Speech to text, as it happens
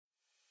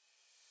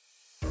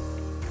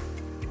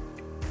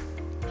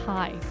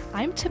Hi,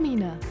 I'm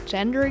Tamina,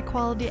 gender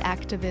equality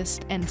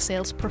activist and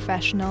sales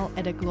professional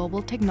at a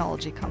global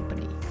technology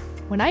company.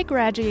 When I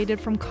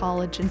graduated from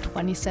college in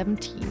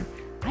 2017,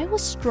 I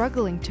was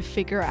struggling to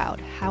figure out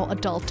how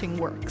adulting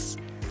works.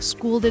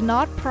 School did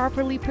not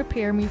properly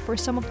prepare me for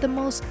some of the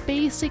most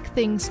basic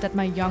things that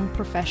my young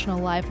professional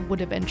life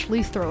would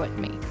eventually throw at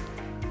me.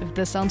 If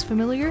this sounds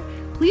familiar,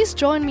 please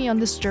join me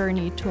on this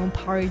journey to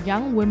empower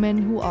young women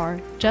who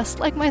are, just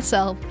like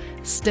myself,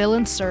 still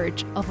in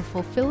search of a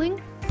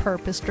fulfilling,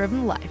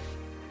 purpose-driven life.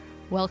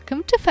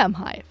 Welcome to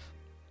FemHive.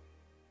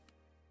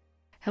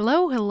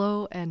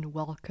 Hello, and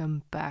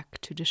welcome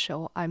back to the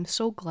show. I'm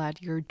so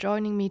glad you're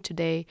joining me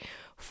today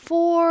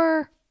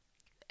for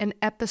an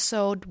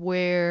episode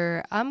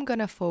where I'm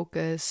gonna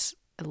focus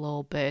a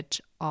little bit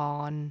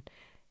on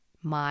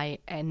my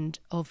end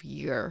of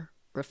year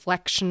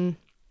reflection.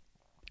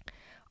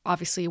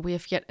 Obviously, we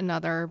have yet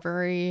another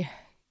very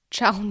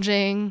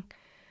challenging,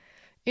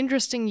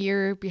 interesting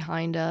year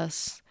behind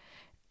us.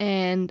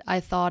 And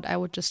I thought I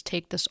would just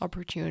take this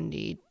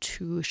opportunity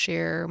to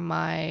share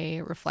my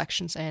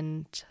reflections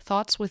and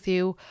thoughts with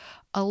you,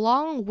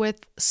 along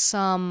with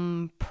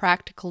some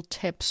practical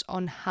tips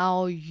on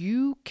how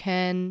you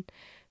can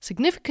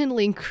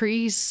significantly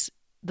increase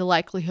the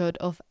likelihood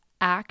of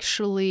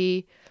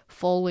actually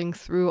following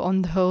through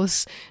on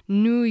those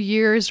New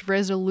Year's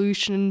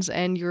resolutions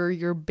and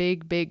your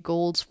big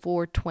goals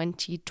for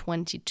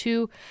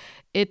 2022.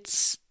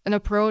 It's an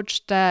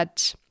approach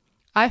that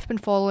I've been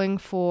following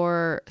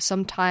for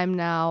some time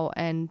now,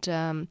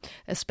 and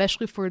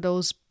especially for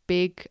those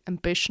big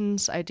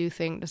ambitions, I do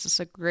think this is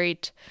a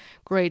great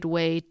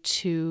way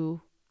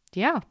to,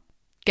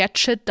 get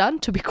shit done,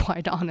 to be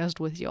quite honest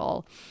with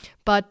y'all.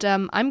 But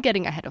I'm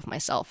getting ahead of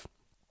myself.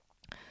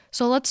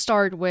 So let's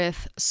start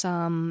with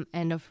some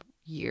end of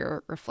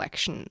year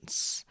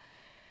reflections.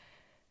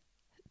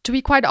 To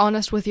be quite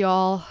honest with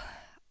y'all,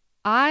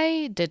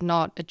 I did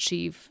not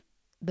achieve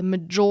the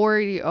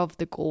majority of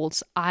the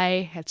goals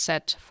I had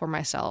set for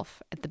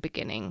myself at the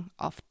beginning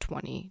of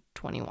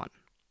 2021.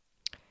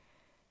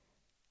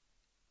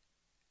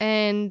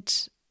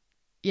 And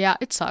yeah,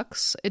 it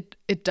sucks.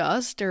 It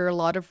does. There are a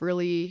lot of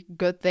really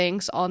good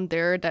things on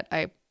there that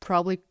I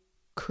probably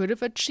could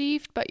have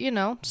achieved, but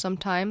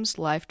sometimes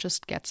life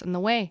just gets in the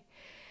way.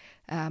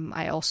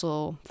 I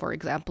also, for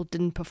example,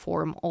 didn't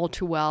perform all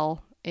too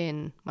well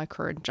in my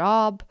current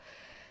job,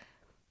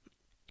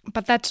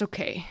 but that's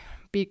okay,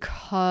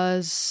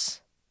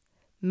 because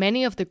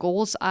many of the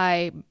goals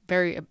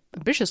very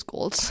ambitious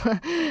goals,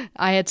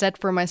 I had set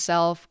for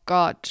myself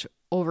got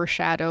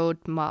overshadowed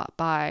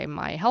by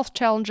my health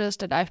challenges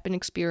that I've been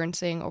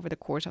experiencing over the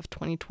course of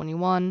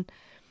 2021.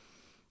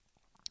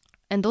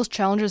 And those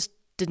challenges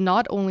did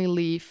not only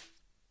leave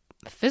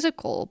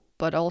physical,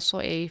 but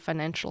also a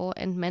financial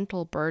and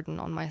mental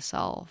burden on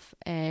myself.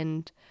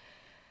 And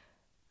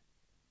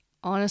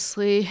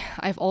honestly,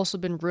 I've also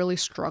been really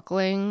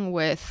struggling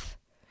with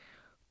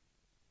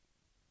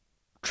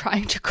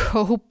trying to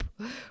cope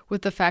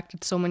with the fact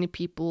that so many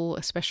people,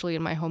 especially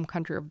in my home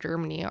country of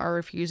Germany, are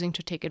refusing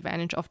to take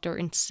advantage of their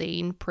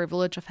insane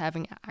privilege of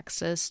having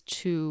access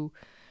to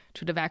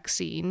the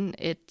vaccine.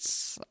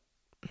 It's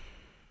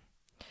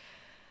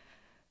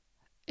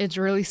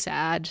really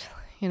sad.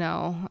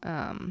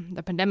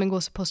 The pandemic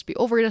was supposed to be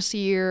over this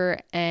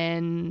year,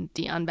 and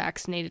the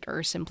unvaccinated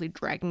are simply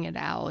dragging it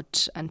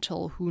out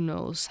until who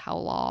knows how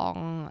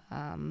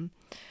long,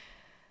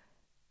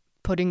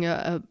 putting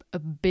a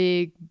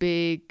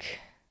big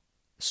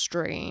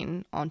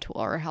strain onto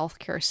our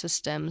healthcare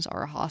systems,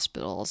 our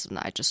hospitals, and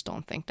I just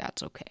don't think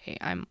that's okay.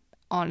 I'm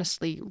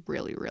honestly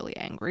really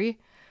angry.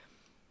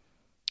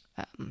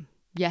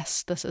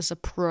 Yes, this is a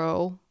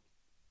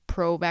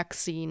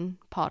pro-vaccine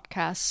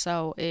podcast,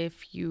 so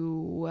if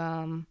you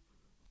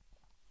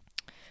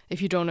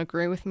don't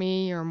agree with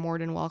me, you're more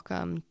than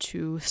welcome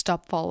to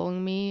stop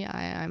following me.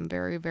 I'm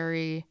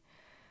very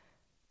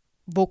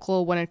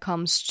vocal when it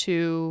comes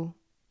to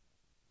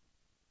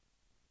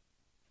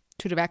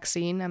the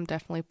vaccine. I'm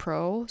definitely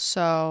pro,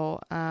 so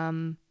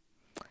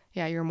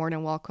you're more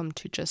than welcome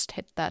to just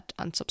hit that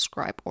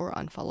unsubscribe or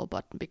unfollow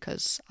button,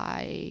 because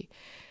I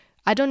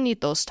don't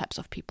need those types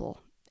of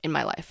people in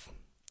my life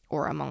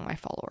or among my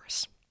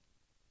followers.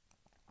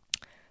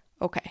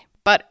 Okay,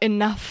 but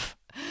enough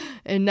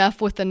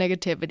with the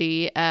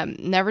negativity.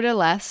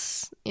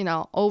 Nevertheless,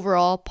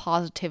 overall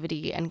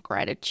positivity and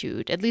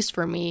gratitude, at least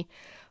for me,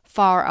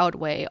 far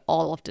outweigh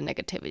all of the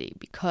negativity,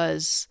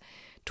 because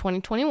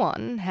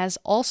 2021 has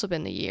also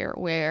been the year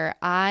where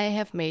I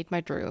have made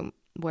my dream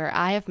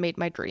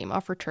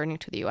of returning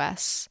to the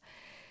US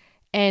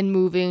and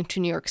moving to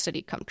New York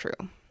City come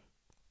true.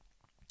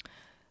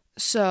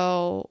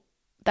 So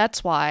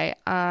that's why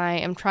I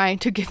am trying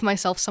to give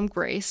myself some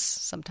grace.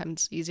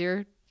 Sometimes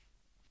easier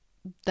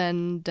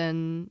said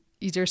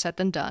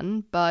than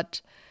done,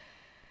 but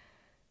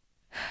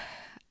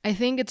I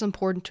think it's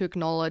important to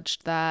acknowledge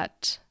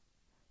that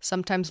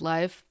sometimes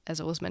life, as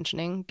I was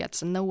mentioning,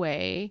 gets in the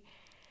way.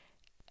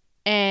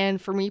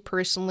 And for me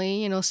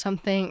personally,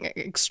 something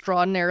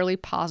extraordinarily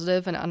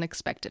positive and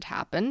unexpected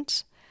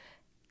happened.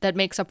 that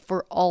makes up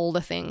for all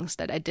the things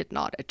that I did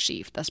not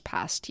achieve this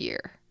past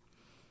year.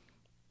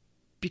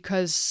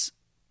 Because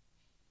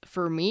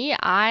for me,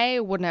 I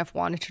wouldn't have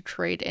wanted to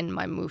trade in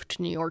my move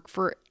to New York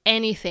for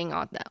anything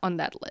on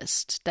that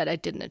list that I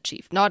didn't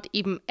achieve. Not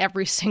even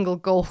every single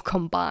goal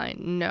combined.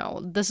 No,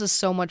 this is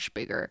so much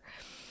bigger.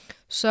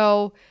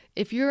 So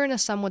if you're in a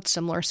somewhat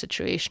similar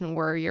situation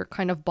where you're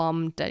kind of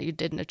bummed that you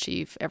didn't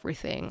achieve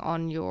everything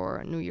on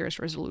your New Year's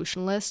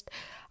resolution list,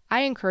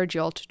 I encourage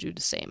you all to do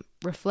the same.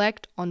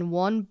 Reflect on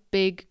one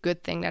big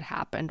good thing that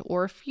happened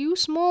or a few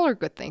smaller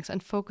good things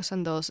and focus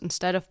on those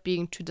instead of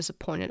being too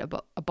disappointed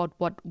about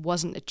what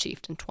wasn't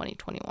achieved in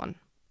 2021.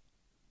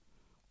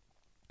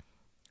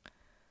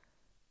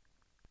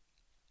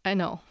 I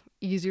know,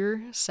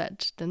 easier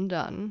said than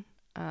done.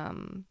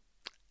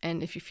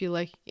 And if you feel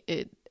like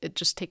it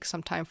just takes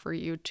some time for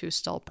you to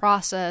still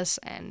process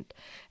and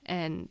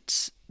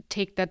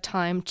take that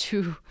time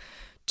to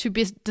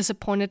be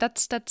disappointed,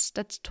 that's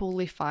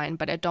totally fine.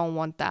 But I don't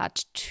want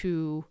that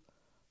to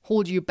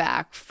hold you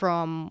back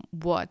from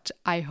what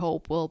I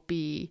hope will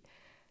be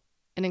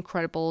an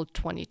incredible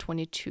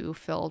 2022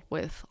 filled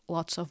with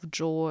lots of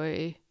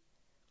joy,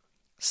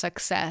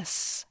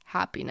 success,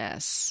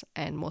 happiness,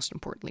 and most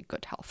importantly,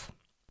 good health.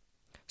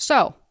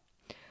 So,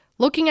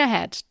 looking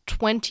ahead,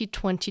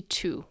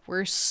 2022,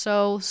 we're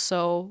so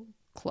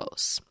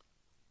close.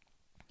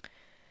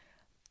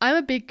 I'm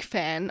a big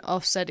fan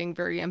of setting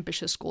very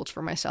ambitious goals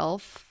for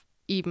myself,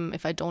 even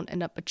if I don't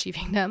end up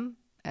achieving them,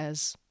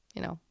 as,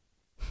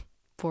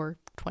 for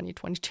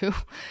 2022.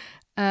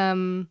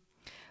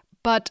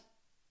 But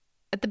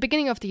at the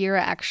beginning of the year, I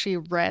actually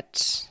read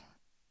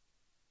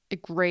a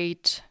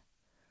great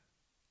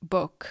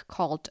book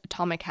called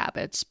Atomic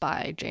Habits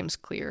by James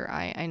Clear.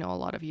 I know a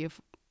lot of you have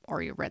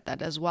already read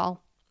that as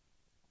well.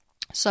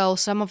 So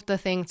some of the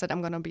things that I'm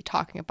going to be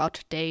talking about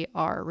today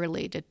are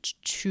related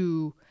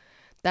to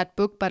that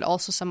book, but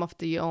also some of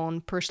the own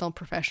personal and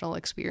professional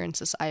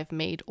experiences I've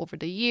made over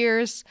the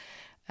years,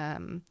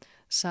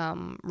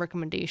 some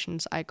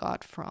recommendations I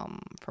got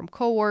from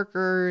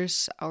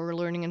coworkers, our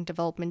learning and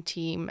development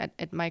team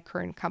at my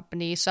current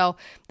company. So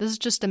this is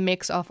just a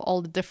mix of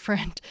all the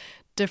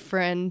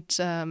different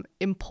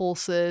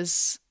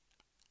impulses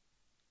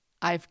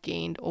I've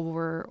gained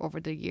over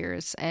the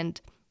years,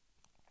 and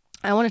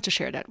I wanted to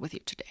share that with you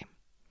today.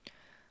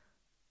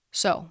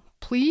 So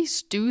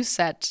please do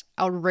set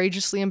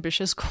outrageously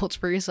ambitious goals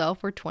for yourself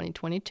for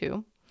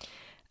 2022.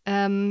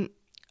 But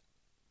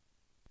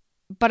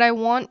I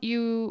want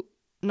you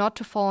not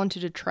to fall into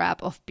the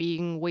trap of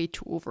being way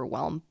too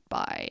overwhelmed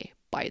by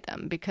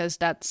them, because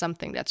that's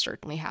something that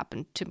certainly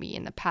happened to me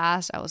in the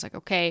past. I was like,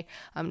 okay,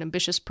 I'm an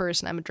ambitious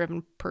person, I'm a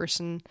driven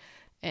person,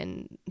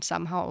 and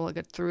somehow I'll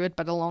get through it.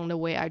 But along the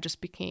way, I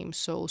just became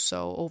so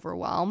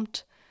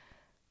overwhelmed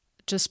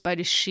just by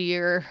the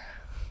sheer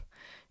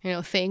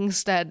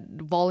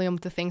volume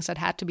of the things that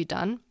had to be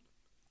done.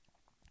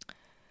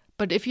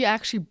 But if you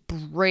actually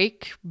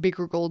break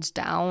bigger goals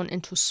down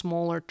into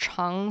smaller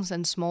chunks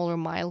and smaller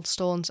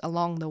milestones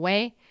along the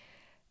way,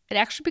 it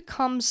actually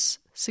becomes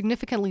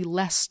significantly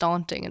less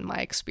daunting in my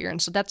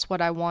experience. So that's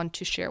what I want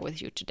to share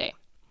with you today.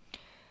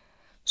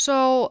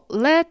 So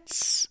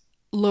let's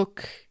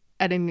look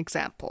at an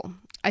example.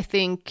 I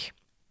think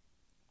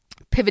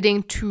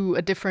pivoting to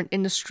a different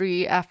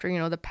industry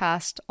after, the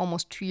past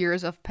almost 2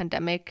 years of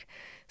pandemic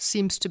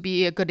seems to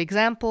be a good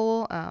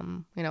example.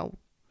 The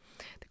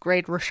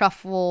great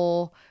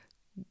reshuffle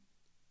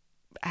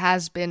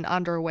has been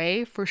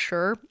underway for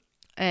sure.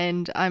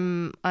 And I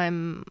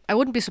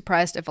wouldn't be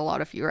surprised if a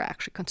lot of you are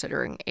actually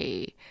considering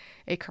a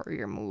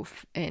career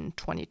move in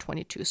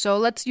 2022. So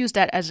let's use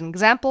that as an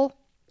example.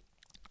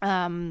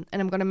 And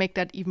I'm going to make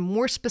that even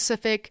more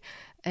specific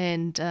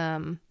and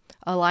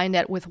align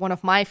that with one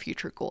of my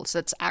future goals.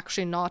 That's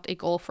actually not a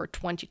goal for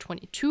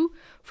 2022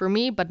 for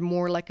me, but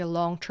more like a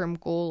long-term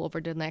goal over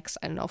the next,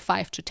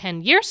 5 to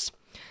 10 years.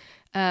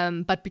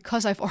 But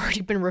because I've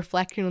already been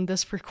reflecting on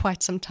this for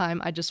quite some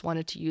time, I just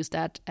wanted to use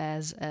that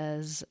as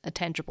a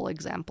tangible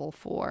example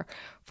for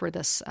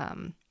this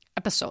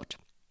episode.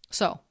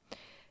 So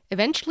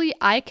eventually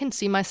I can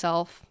see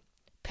myself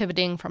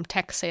pivoting from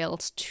tech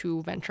sales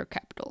to venture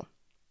capital.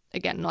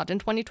 Again, not in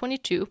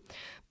 2022,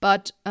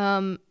 but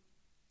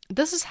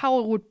this is how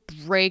it would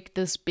break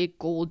this big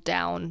goal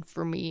down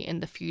for me in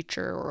the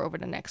future or over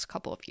the next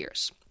couple of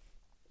years.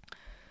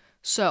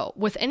 So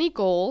with any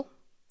goal,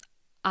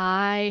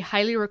 I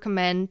highly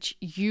recommend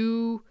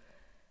you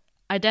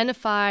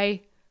identify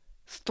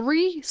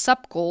 3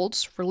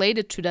 sub-goals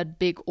related to that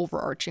big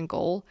overarching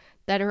goal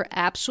that are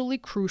absolutely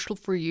crucial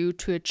for you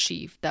to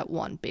achieve that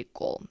one big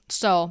goal.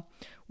 So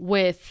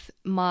with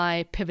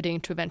my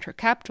pivoting to venture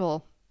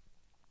capital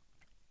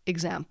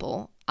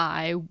example,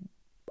 I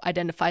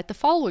identified the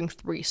following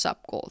 3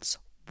 sub-goals.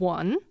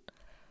 1,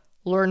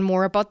 learn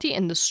more about the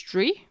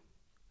industry.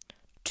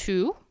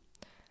 2,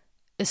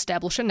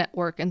 establish a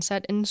network in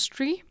said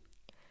industry.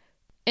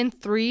 And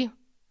 3,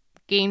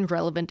 gain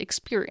relevant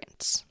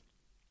experience.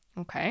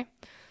 Okay,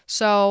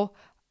 so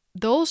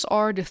those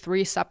are the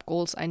 3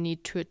 sub-goals I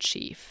need to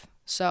achieve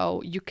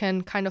So you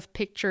can kind of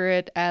picture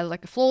it as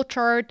like a flow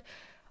chart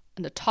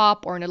on the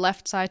top or on the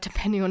left side,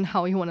 depending on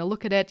how you want to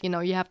look at it.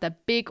 You have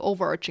that big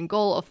overarching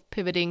goal of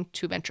pivoting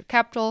to venture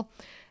capital.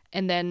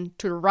 And then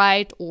to the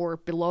right or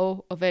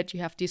below of it,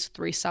 you have these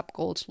 3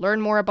 sub-goals: learn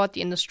more about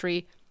the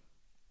industry,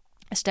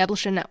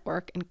 establish a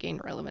network, and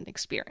gain relevant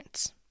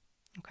experience.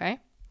 Okay?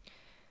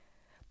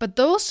 But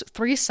those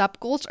 3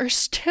 sub-goals are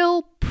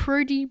still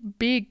pretty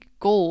big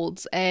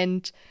goals,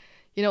 and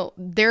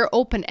they're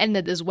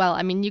open-ended as well.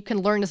 I mean, you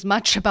can learn as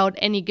much about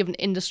any given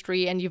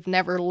industry, and you've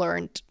never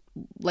learned,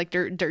 like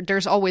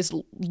there's always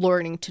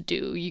learning to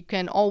do. You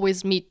can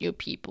always meet new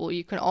people.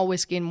 You can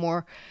always gain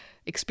more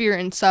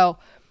experience. So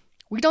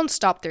we don't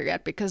stop there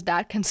yet, because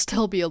that can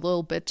still be a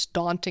little bit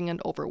daunting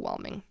and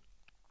overwhelming.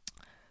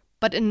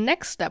 But in the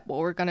next step, what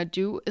we're going to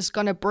do is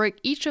going to break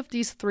each of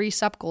these 3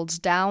 sub-goals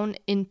down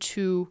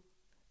into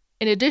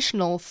an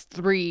additional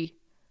 3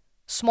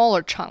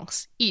 smaller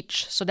chunks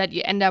each, so that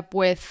you end up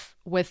with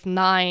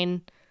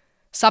 9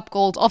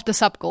 sub-goals of the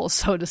sub-goals,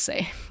 so to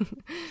say.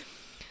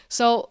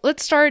 So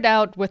let's start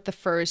out with the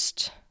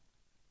first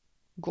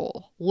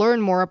goal: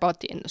 learn more about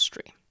the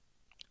industry.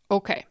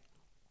 Okay,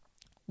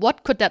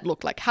 what could that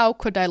look like? How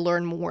could I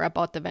learn more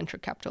about the venture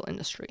capital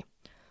industry?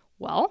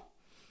 Well,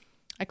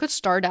 I could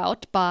start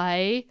out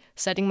by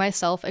setting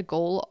myself a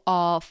goal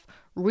of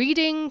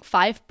reading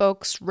 5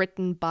 books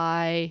written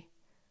by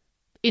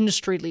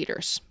industry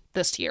leaders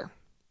this year.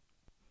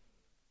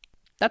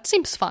 That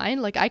seems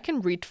fine. Like, I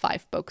can read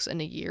 5 books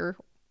in a year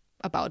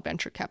about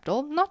venture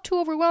capital. Not too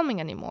overwhelming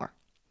anymore.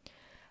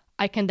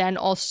 I can then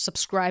also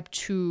subscribe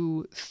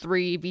to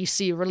 3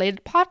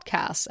 VC-related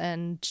podcasts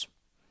and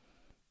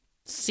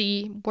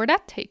see where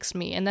that takes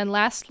me. And then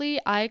lastly,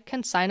 I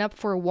can sign up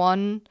for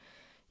 1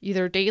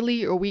 either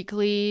daily or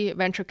weekly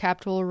venture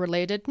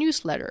capital-related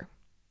newsletter.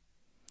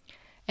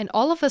 And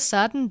all of a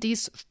sudden,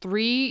 these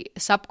 3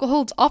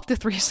 sub-goals, of the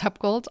 3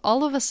 sub-goals,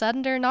 all of a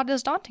sudden they're not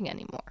as daunting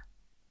anymore.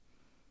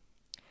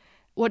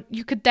 What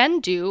you could then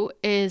do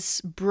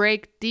is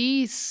break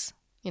these,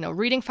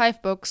 reading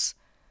 5 books,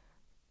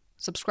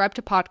 subscribe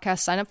to podcasts,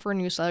 sign up for a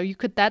newsletter. You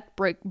could then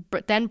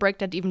break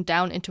that even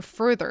down into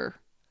further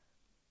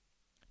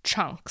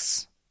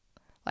chunks,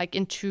 like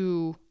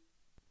into,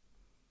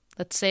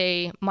 let's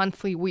say,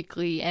 monthly,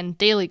 weekly, and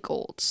daily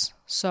goals.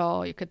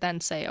 So you could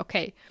then say,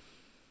 okay,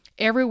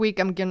 every week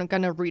I'm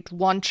gonna read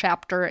 1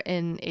 chapter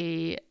in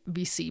a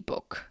VC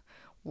book.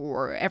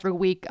 Or every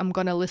week I'm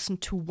going to listen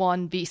to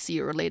 1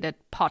 VC-related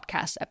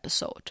podcast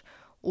episode.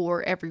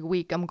 Or every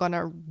week I'm going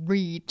to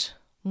read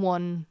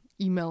 1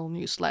 email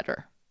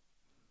newsletter.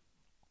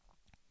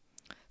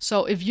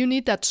 So if you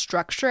need that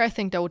structure, I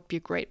think that would be a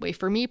great way.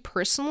 For me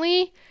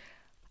personally,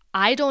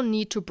 I don't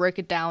need to break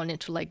it down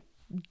into like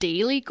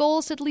daily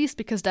goals at least,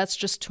 because that's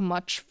just too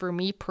much for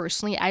me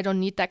personally. I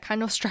don't need that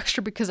kind of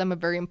structure because I'm a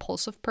very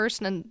impulsive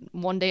person, and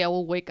one day I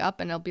will wake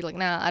up and I'll be like,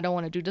 nah, I don't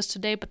want to do this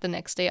today, but the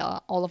next day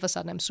all of a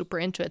sudden I'm super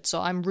into it.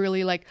 So I'm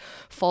really like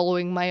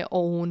following my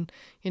own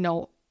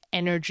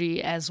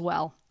energy as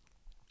well,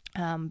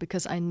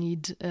 because I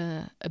need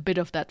a bit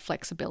of that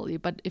flexibility.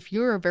 But if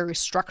you're a very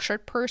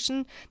structured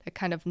person that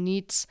kind of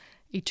needs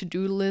a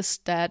to-do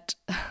list that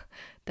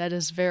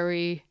is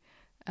very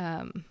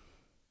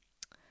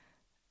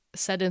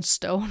set in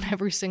stone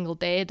every single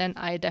day, then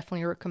I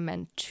definitely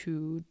recommend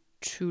to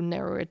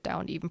narrow it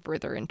down even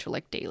further into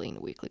like daily and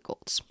weekly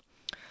goals.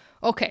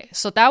 Okay,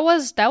 so that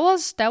was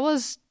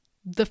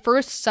the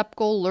first sub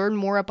goal: learn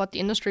more about the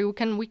industry.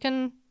 We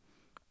can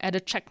add a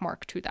check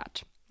mark to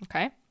that.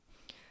 Okay.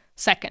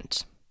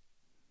 Second,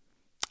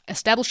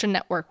 establish a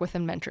network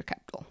within venture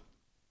capital.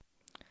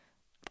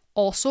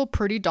 Also,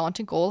 pretty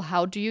daunting goal.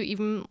 How do you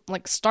even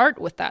start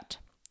with that?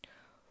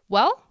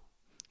 Well,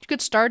 you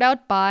could start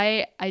out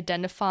by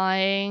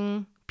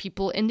identifying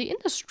people in the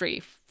industry.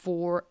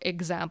 For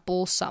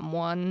example,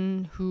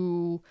 someone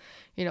who,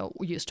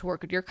 used to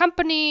work at your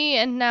company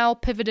and now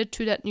pivoted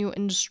to that new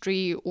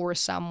industry, or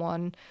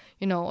someone,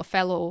 a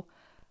fellow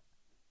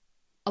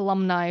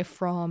alumni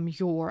from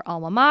your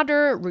alma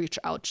mater. Reach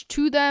out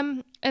to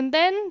them and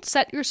then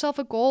set yourself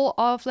a goal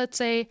of, let's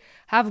say,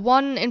 have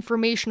 1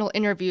 informational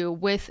interview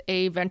with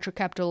a venture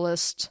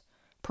capitalist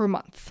per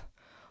month.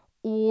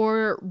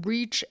 Or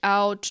reach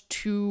out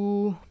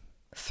to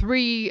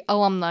 3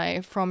 alumni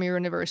from your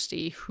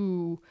university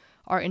who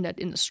are in that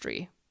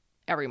industry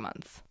every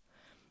month.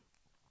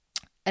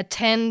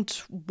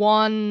 Attend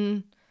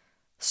 1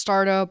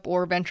 startup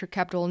or venture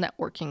capital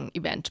networking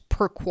event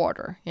per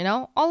quarter.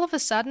 All of a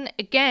sudden,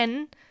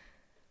 again,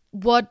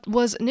 what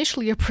was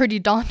initially a pretty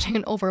daunting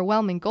and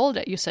overwhelming goal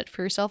that you set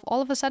for yourself,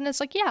 all of a sudden it's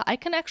like, yeah, I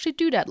can actually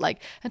do that.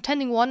 Like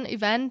attending 1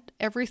 event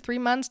every 3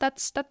 months,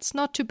 that's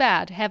not too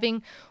bad.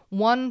 Having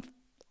 1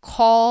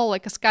 call,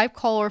 like a Skype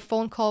call or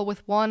phone call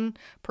with 1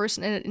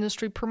 person in an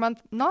industry per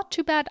month, not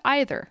too bad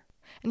either.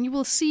 And you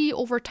will see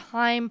over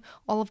time,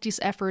 all of these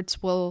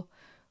efforts will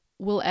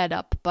add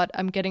up. But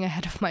I'm getting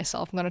ahead of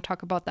myself. I'm going to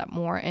talk about that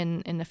more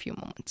in a few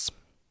moments.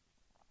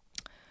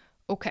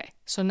 Okay,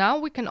 so now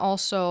we can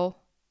also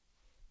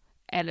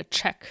add a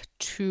check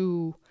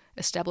to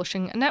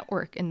establishing a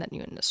network in that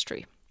new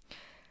industry.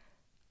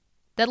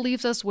 that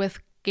leaves us with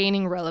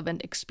gaining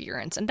relevant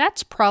experience. And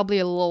that's probably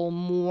a little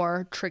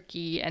more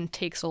tricky and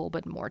takes a little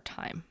bit more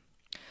time.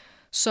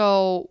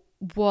 So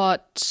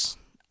what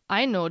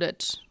I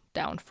noted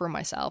down for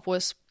myself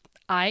was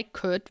I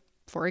could,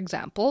 for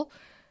example,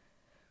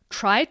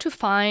 try to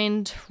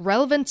find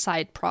relevant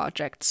side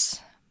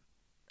projects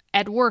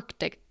at work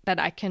that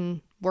I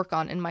can work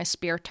on in my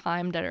spare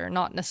time that are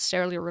not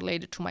necessarily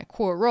related to my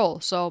core role.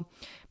 So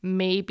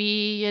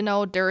maybe,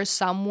 there is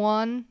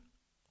someone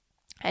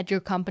at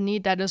your company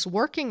that is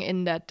working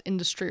in that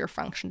industry or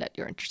function that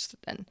you're interested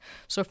in.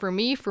 So for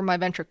me, for my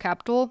venture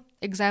capital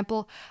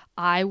example,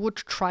 I would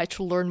try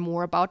to learn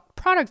more about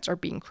products are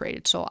being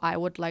created. So I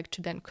would like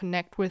to then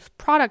connect with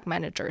product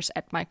managers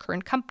at my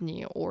current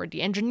company or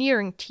the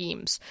engineering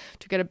teams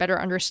to get a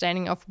better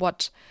understanding of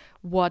what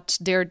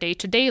their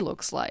day-to-day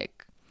looks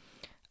like.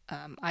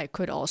 I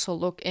could also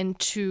look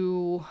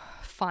into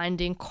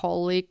finding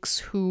colleagues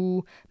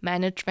who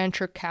manage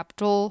venture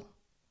capital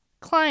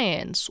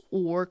clients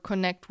or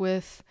connect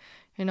with,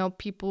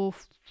 people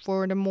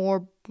for the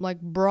more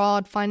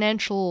broad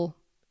financial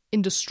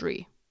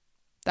industry.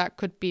 That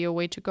could be a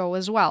way to go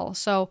as well.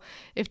 So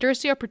if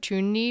there's the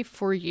opportunity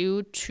for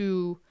you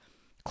to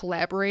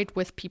collaborate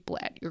with people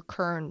at your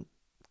current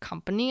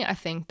company, I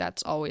think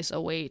that's always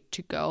a way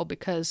to go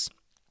because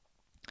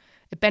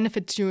it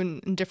benefits you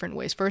in different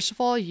ways. First of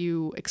all,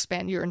 you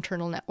expand your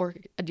internal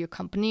network at your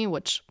company,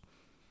 which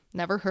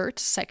never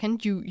hurts.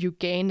 Second, you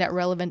gain that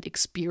relevant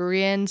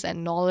experience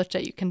and knowledge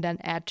that you can then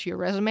add to your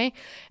resume.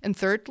 And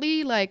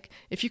thirdly,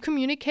 if you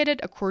communicate it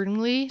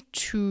accordingly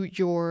to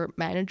your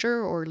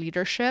manager or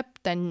leadership,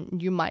 then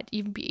you might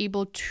even be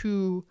able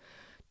to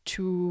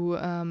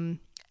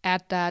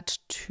add that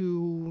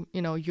to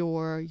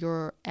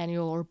your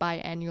annual or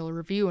biannual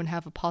review and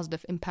have a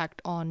positive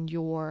impact on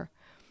your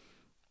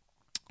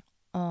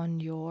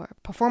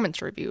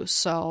performance reviews.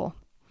 So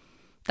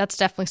that's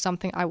definitely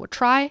something I would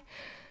try.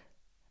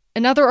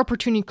 Another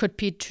opportunity could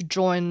be to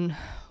join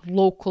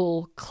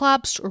local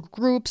clubs or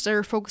groups that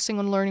are focusing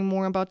on learning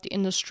more about the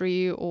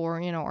industry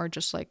or, are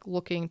just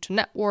looking to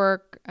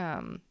network,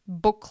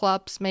 book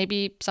clubs,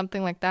 maybe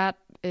something like that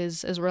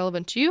is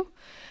relevant to you.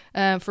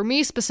 For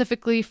me,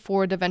 specifically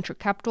for the venture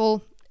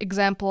capital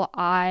example,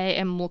 I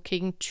am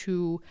looking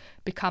to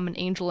become an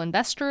angel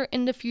investor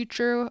in the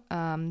future.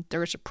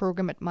 There's a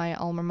program at my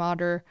alma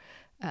mater,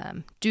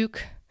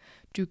 Duke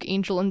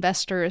Angel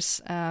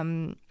Investors,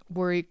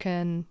 where you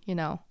can,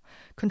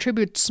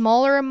 contribute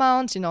smaller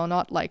amounts,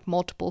 not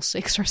multiple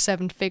 6 or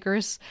 7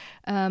 figures,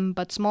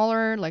 but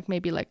smaller,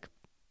 maybe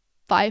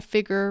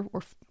 5-figure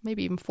or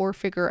maybe even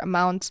 4-figure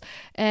amounts.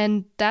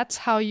 And that's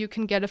how you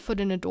can get a foot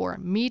in the door,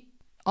 meet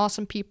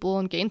awesome people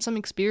and gain some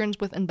experience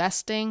with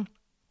investing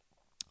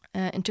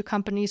into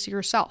companies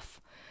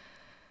yourself.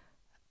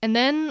 And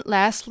then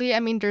lastly,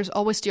 there's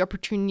always the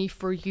opportunity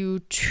for you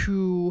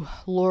to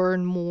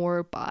learn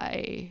more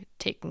by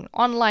taking an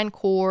online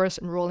course,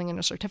 enrolling in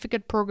a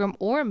certificate program,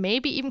 or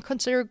maybe even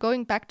consider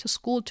going back to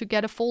school to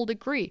get a full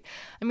degree.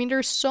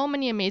 There's so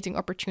many amazing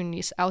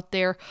opportunities out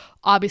there.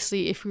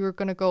 Obviously, if we were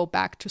going to go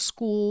back to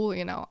school,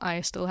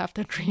 I still have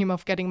the dream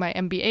of getting my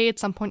MBA at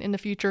some point in the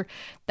future.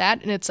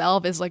 That in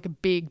itself is a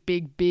big,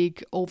 big,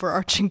 big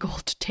overarching goal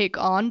to take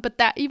on. But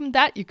that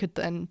you could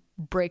then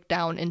break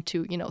down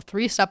into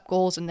 3 sub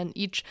goals, and then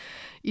each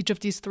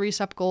of these 3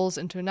 sub goals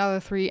into another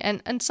 3,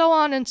 and so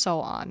on and so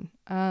on.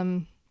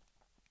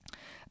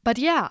 But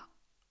yeah,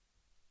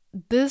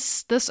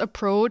 this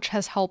approach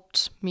has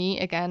helped me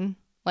again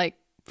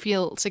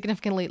feel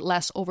significantly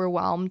less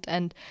overwhelmed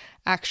and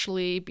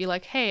actually be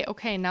hey,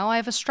 okay, now I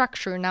have a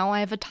structure, now I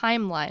have a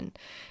timeline.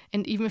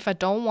 And even if I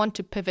don't want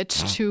to pivot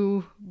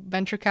to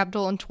venture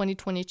capital in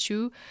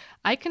 2022,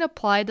 I can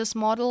apply this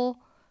model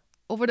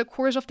over the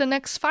course of the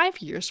next 5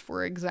 years,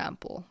 for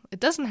example. It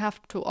doesn't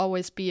have to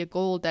always be a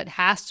goal that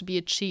has to be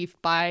achieved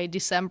by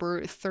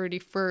December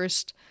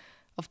 31st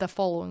of the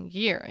following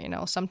year.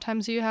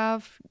 Sometimes you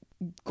have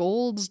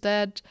goals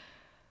that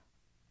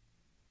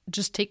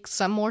just take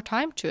some more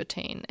time to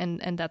attain,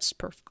 and that's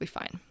perfectly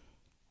fine.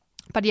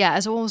 But yeah,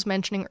 as I was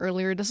mentioning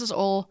earlier, this is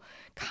all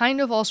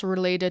kind of also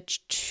related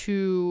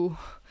to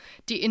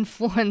the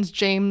influence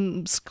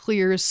James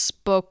Clear's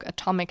book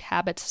Atomic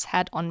Habits has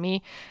had on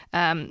me.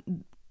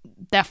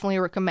 Definitely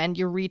recommend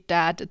you read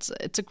that.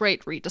 It's a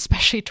great read,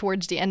 especially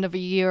towards the end of a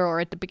year or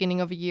at the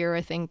beginning of a year.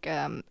 I think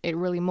it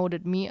really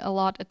motivated me a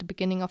lot at the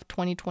beginning of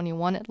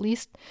 2021, at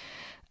least.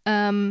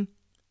 And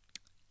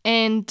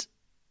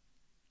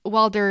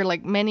while there are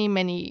many,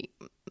 many,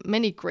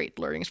 many great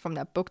learnings from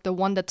that book, the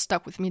one that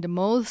stuck with me the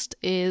most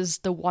is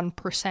the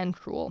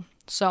 1% rule.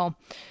 So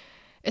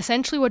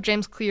essentially what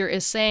James Clear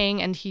is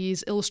saying, and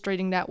he's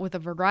illustrating that with a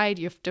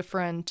variety of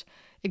different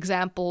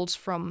examples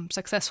from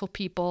successful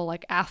people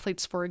like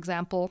athletes, for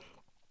example.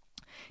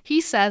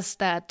 He says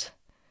that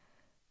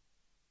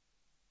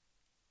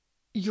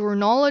your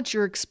knowledge,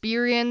 your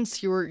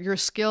experience, your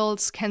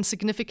skills can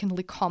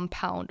significantly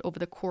compound over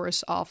the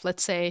course of,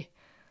 let's say,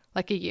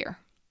 a year.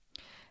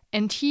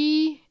 And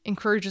he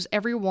encourages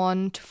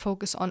everyone to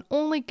focus on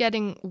only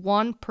getting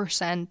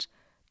 1%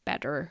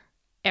 better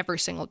every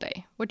single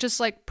day, which is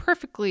like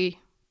perfectly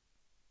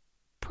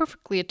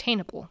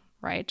attainable,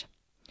 right?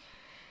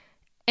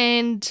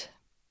 And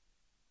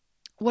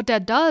what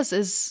that does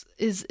is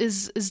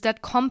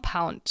that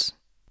compound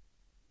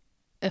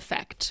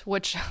effect,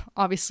 which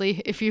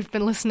obviously, if you've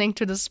been listening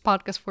to this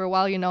podcast for a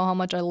while, you know how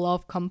much I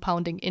love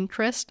compounding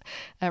interest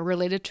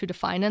related to the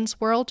finance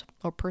world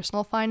or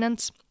personal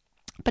finance.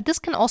 But this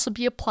can also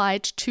be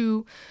applied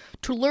to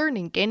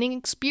learning, gaining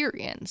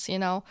experience,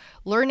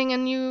 learning a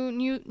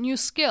new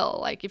skill.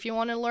 Like if you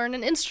want to learn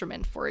an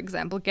instrument, for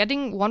example,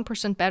 getting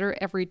 1% better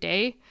every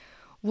day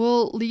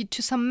will lead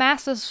to some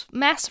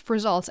massive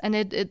results. And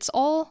it's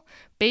all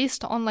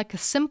based on like a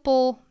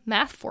simple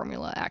math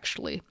formula,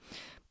 actually.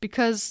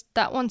 Because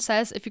that one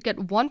says if you get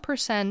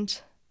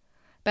 1%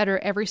 better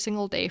every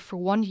single day for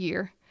 1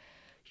 year,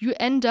 you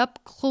end up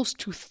close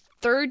to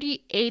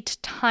 38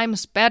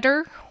 times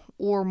better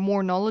or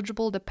more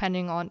knowledgeable,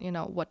 depending on,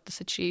 what the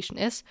situation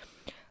is,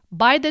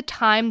 by the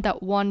time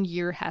that 1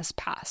 year has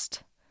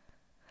passed.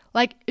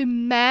 Like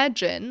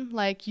imagine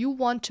like you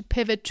want to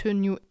pivot to a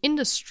new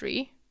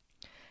industry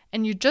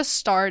and you just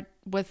start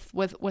with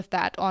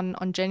that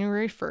on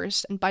January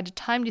 1st, and by the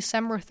time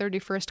December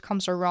 31st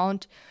comes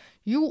around,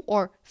 you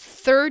are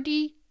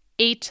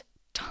 38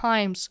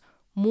 times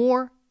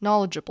more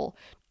knowledgeable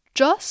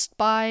just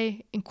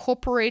by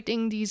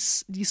incorporating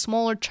these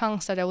smaller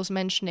chunks that I was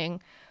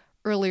mentioning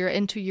earlier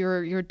into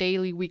your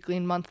daily, weekly,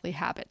 and monthly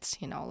habits.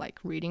 Like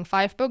reading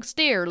 5 books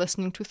there,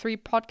 listening to 3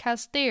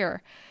 podcasts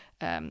there,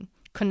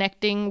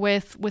 connecting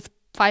with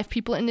 5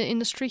 people in the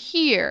industry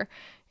here.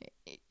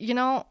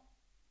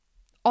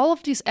 All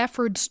of these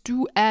efforts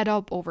do add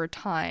up over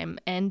time,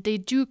 and they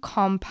do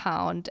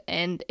compound,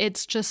 and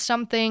it's just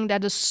something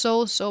that is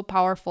so, so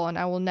powerful, and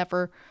I will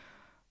never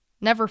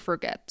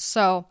forget.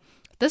 So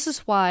this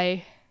is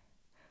why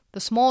the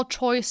small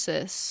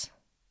choices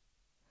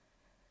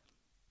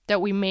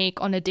that we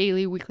make on a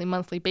daily, weekly,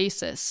 monthly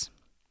basis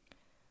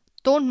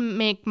don't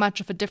make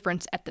much of a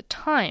difference at the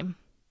time,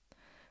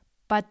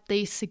 but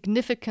they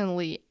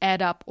significantly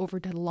add up over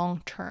the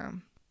long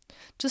term.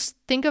 Just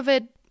think of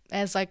it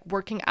as like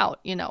working out.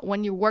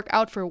 When you work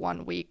out for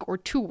 1 week or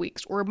 2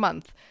 weeks or a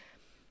month,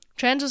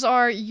 chances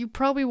are you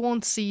probably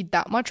won't see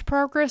that much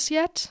progress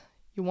yet.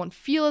 You won't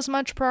feel as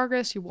much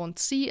progress. You won't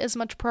see as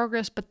much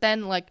progress. But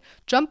then like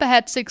jump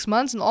ahead 6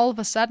 months and all of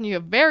a sudden you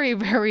have very,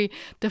 very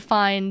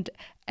defined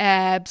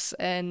abs,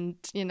 and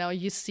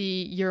you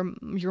see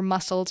your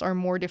muscles are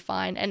more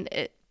defined, and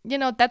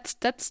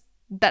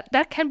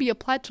that can be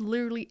applied to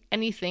literally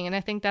anything. And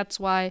I think that's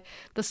why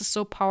this is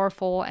so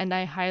powerful, and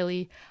I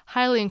highly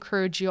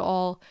encourage you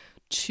all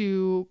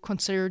to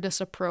consider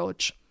this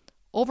approach.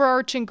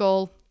 Overarching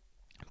goal,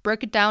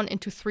 break it down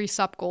into 3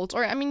 sub goals,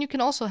 or you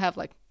can also have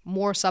like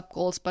more sub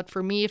goals, but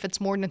for me, if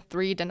it's more than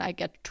 3, then I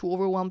get too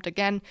overwhelmed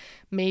again.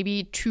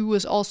 Maybe 2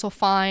 is also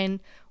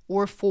fine,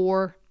 or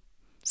 4.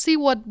 See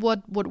what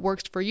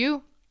works for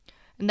you,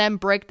 and then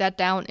break that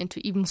down into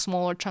even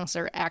smaller chunks that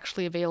are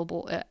actually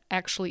available,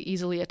 actually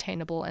easily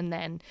attainable, and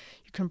then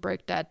you can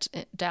break that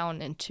down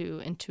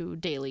into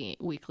daily,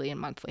 weekly, and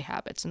monthly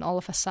habits. And all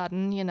of a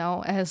sudden,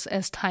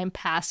 as time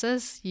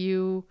passes,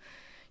 you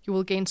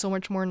will gain so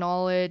much more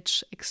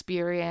knowledge,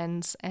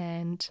 experience,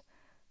 and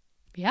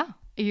a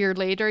year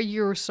later,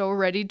 you're so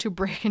ready to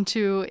break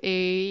into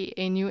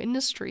a new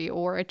industry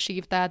or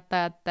achieve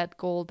that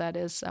goal that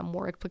is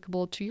more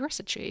applicable to your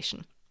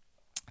situation.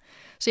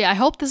 So I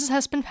hope this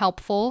has been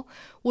helpful.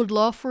 Would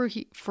love for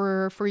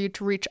you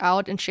to reach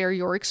out and share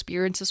your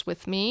experiences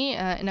with me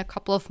in a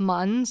couple of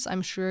months.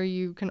 I'm sure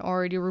you can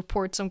already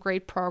report some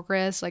great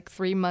progress like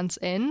 3 months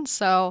in.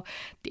 So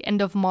the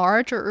end of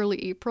March or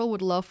early April,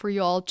 would love for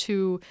you all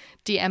to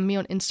DM me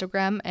on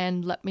Instagram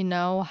and let me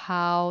know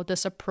how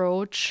this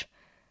approach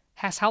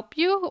has helped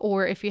you,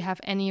 or if you have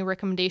any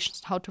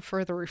recommendations on how to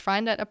further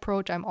refine that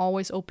approach. I'm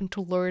always open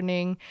to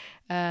learning,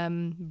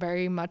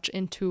 very much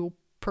into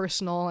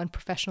personal and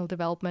professional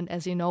development,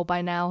 as you know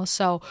by now.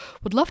 So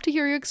would love to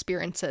hear your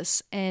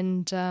experiences.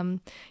 And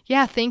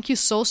thank you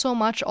so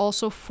much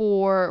also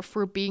for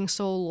being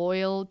so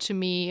loyal to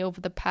me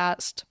over the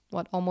past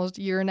almost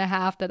year and a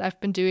half that I've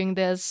been doing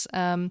this.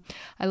 I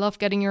love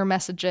getting your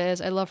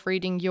messages. I love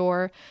reading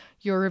your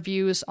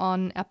reviews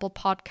on Apple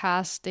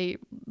Podcasts. They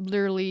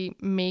literally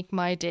make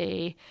my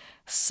day.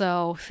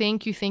 So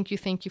thank you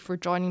for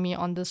joining me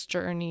on this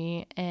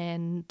journey,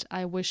 and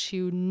I wish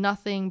you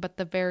nothing but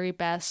the very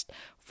best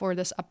for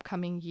this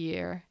upcoming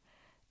year.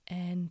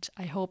 And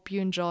I hope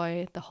you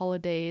enjoy the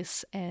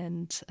holidays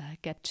and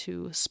get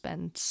to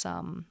spend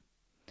some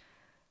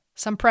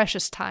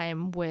precious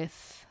time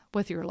with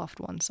your loved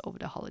ones over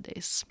the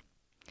holidays.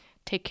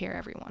 Take care,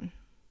 everyone.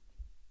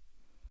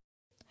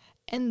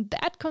 And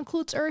that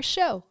concludes our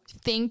show.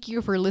 Thank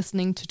you for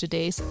listening to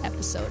today's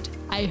episode.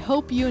 I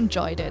hope you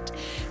enjoyed it.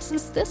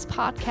 Since this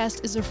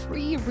podcast is a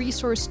free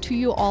resource to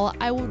you all,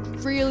 I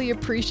would really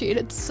appreciate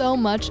it so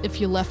much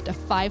if you left a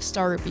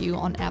 5-star review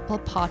on Apple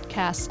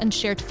Podcasts and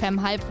shared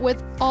FemHive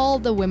with all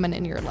the women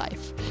in your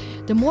life.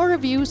 The more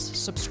reviews,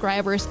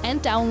 subscribers,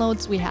 and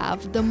downloads we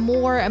have, the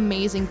more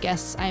amazing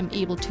guests I'm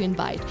able to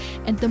invite,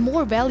 and the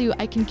more value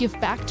I can give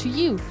back to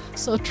you.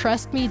 So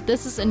trust me,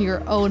 this is in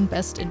your own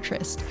best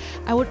interest.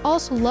 I would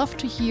also love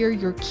to hear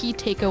your key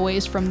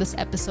takeaways from this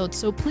episode,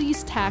 so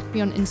please tag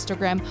me on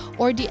Instagram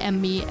or DM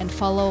me and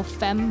follow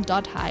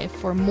fem.hive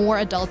for more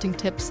adulting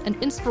tips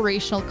and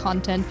inspirational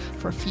content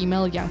for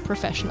female young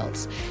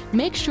professionals.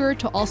 Make sure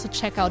to also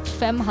check out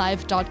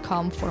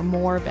femhive.com for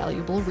more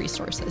valuable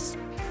resources.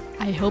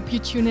 I hope you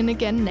tune in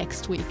again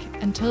next week.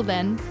 Until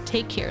then,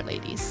 take care,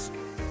 ladies.